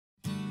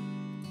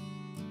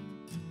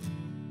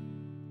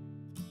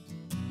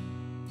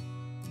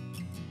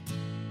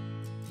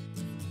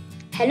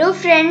Hello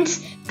friends,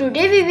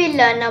 today we will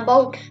learn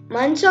about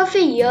months of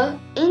a year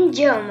in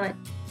German.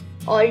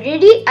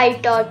 Already I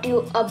taught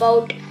you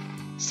about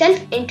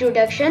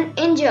self-introduction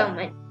in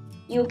German.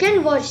 You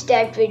can watch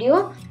that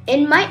video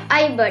in my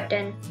I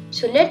button.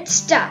 So let's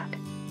start.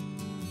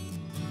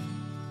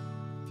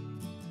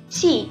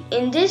 See,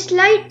 in this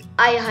slide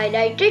I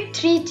highlighted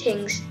three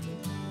things: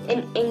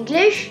 in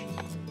English,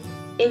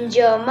 in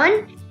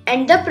German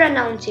and the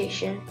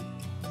pronunciation.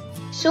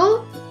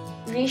 So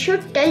we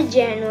should tell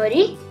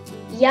January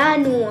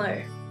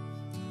Januar.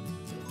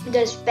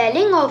 The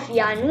spelling of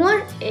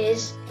Januar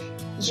is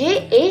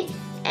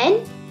Januar.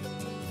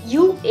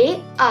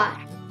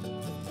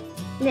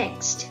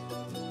 Next,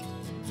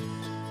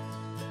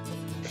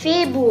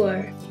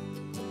 February.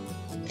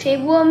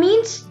 February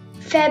means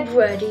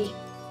February.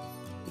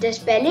 The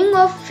spelling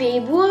of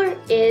February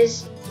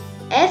is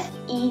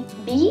Februar.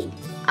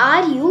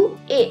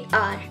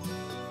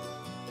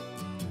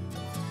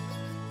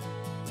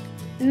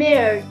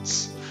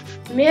 März.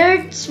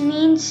 März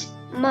means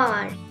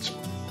March.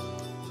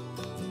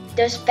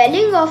 The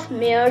spelling of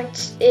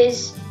März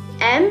is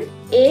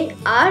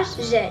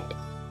M-A-R-Z.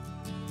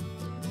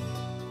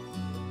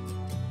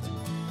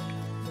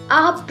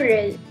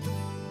 April.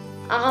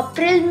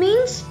 April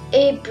means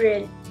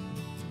April.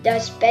 The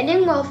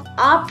spelling of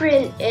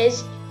April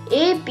is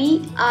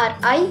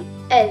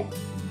A-P-R-I-L.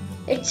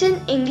 It's in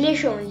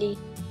English only.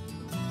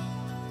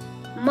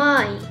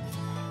 May.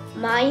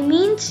 May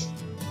means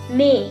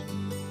May.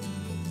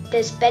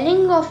 The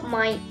spelling of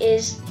May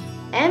is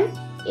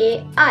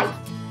M-A-I.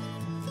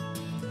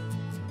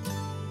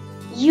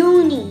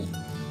 Juni.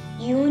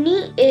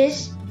 Juni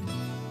is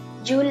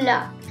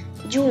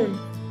June.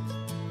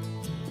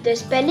 The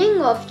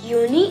spelling of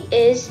Juni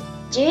is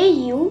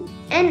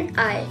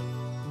J-U-N-I.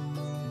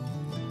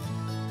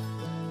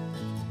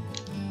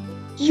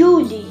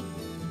 Juli.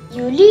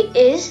 Juli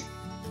is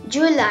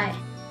July.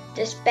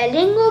 The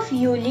spelling of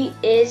Juli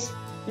is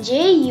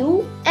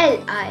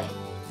J-U-L-I.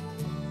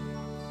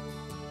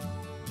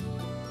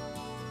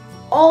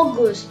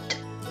 August.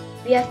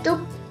 We have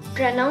to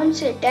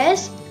pronounce it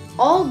as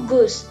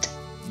August.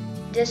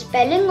 The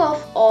spelling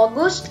of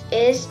August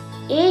is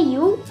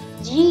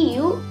A-U-G-U-S-T.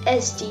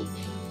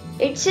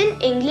 It's in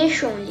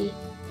English only.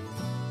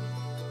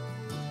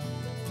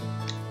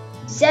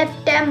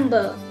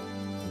 September.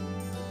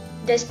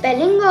 The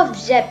spelling of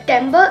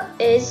September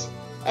is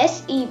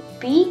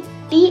S-E-P-T-E-M-B-E-R.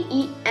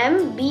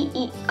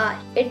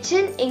 It's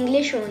in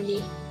English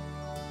only.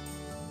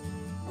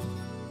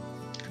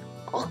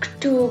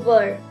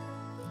 October.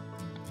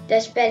 The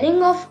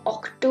spelling of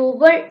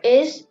October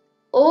is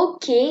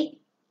O-K-T-O-B-E-R.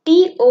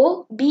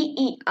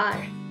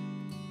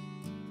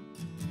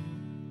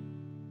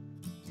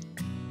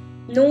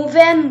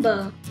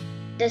 November.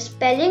 The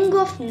spelling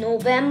of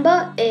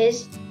November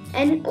is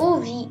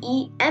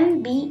N-O-V-E-M-B-E-R.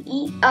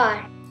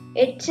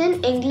 It's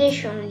in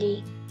English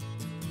only.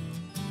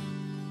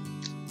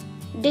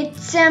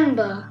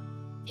 December.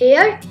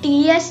 Here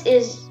T-S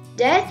is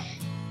there.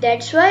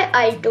 That's why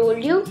I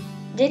told you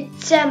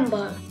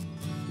December.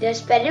 The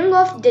spelling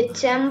of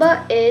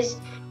December is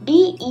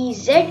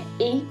D-E-Z-E-M-B-E-R.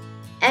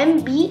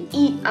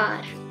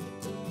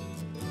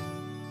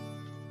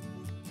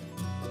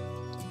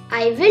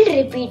 I will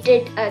repeat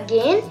it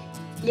again.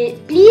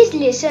 Please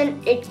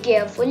listen it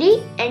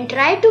carefully and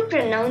try to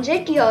pronounce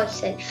it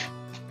yourself.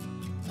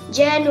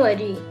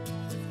 January,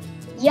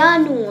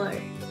 Januar,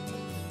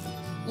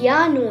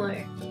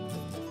 Januar.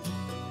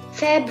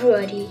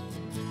 February,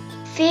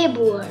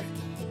 Februar,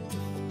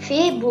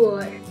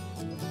 Februar.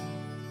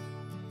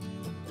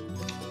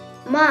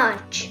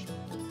 March,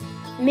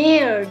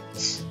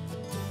 März,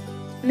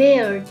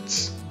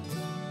 März.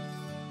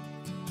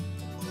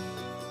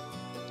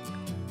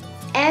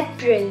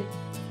 April,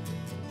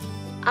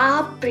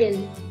 April,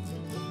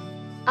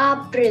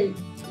 April.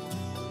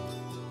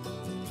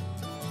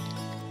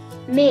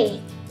 May,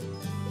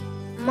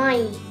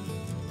 May,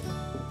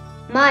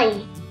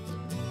 May.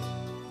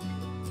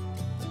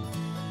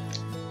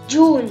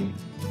 June,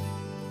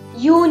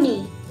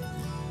 Juni,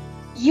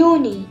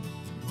 Juni.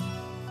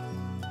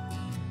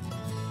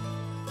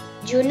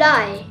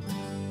 July,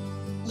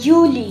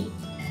 Juli,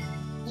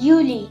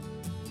 Juli.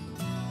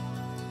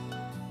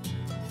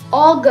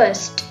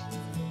 August,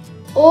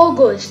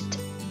 August,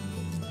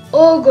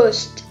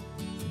 August.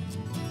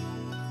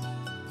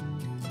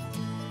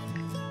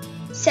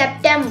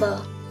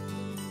 September,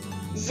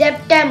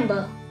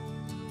 September.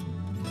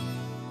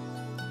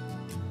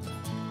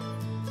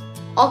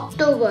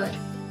 October,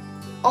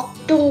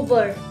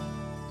 October.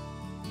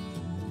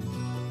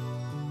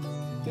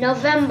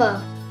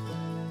 November,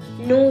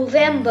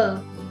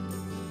 November.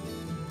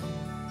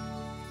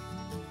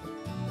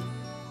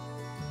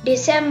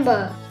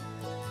 December,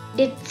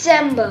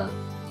 December.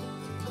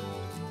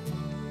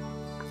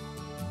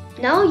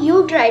 Now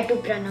you try to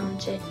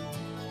pronounce it.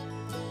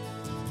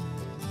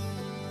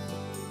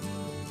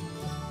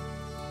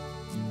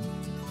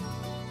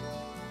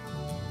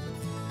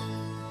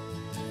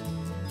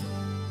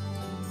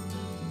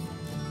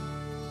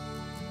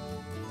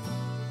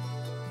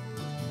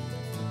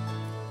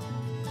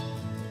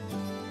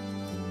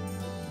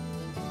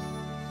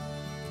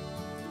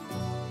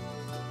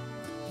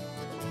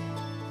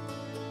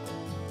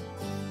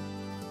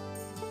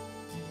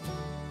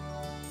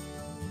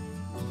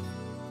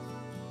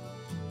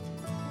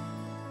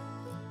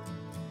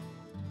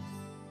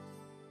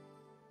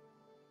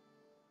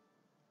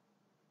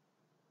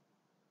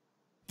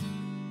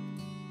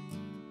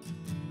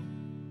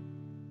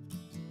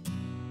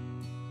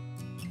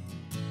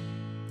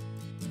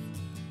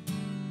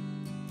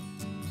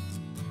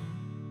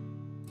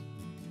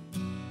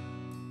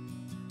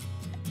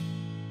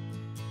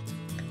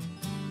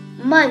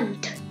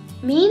 Month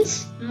means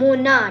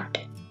monat.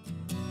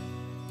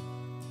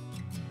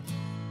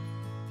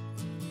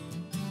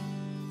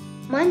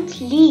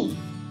 Monthly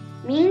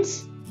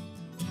means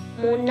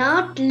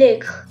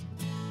monatlich.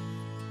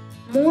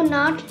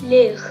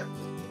 Monatlich.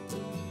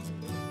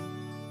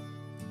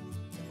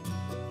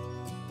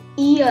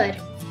 Year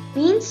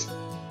means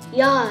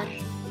Jahr.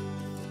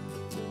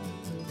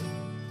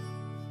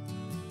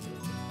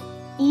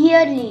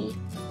 Yearly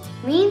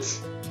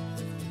means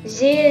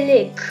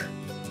jährlich.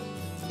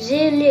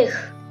 Jährlich.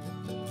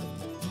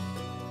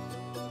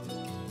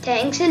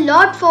 Thanks a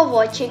lot for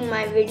watching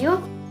my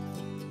video.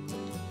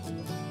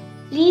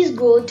 Please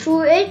go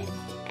through it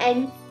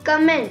and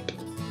comment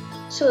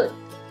so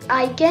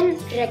I can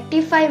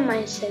rectify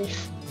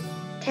myself.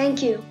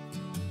 Thank you.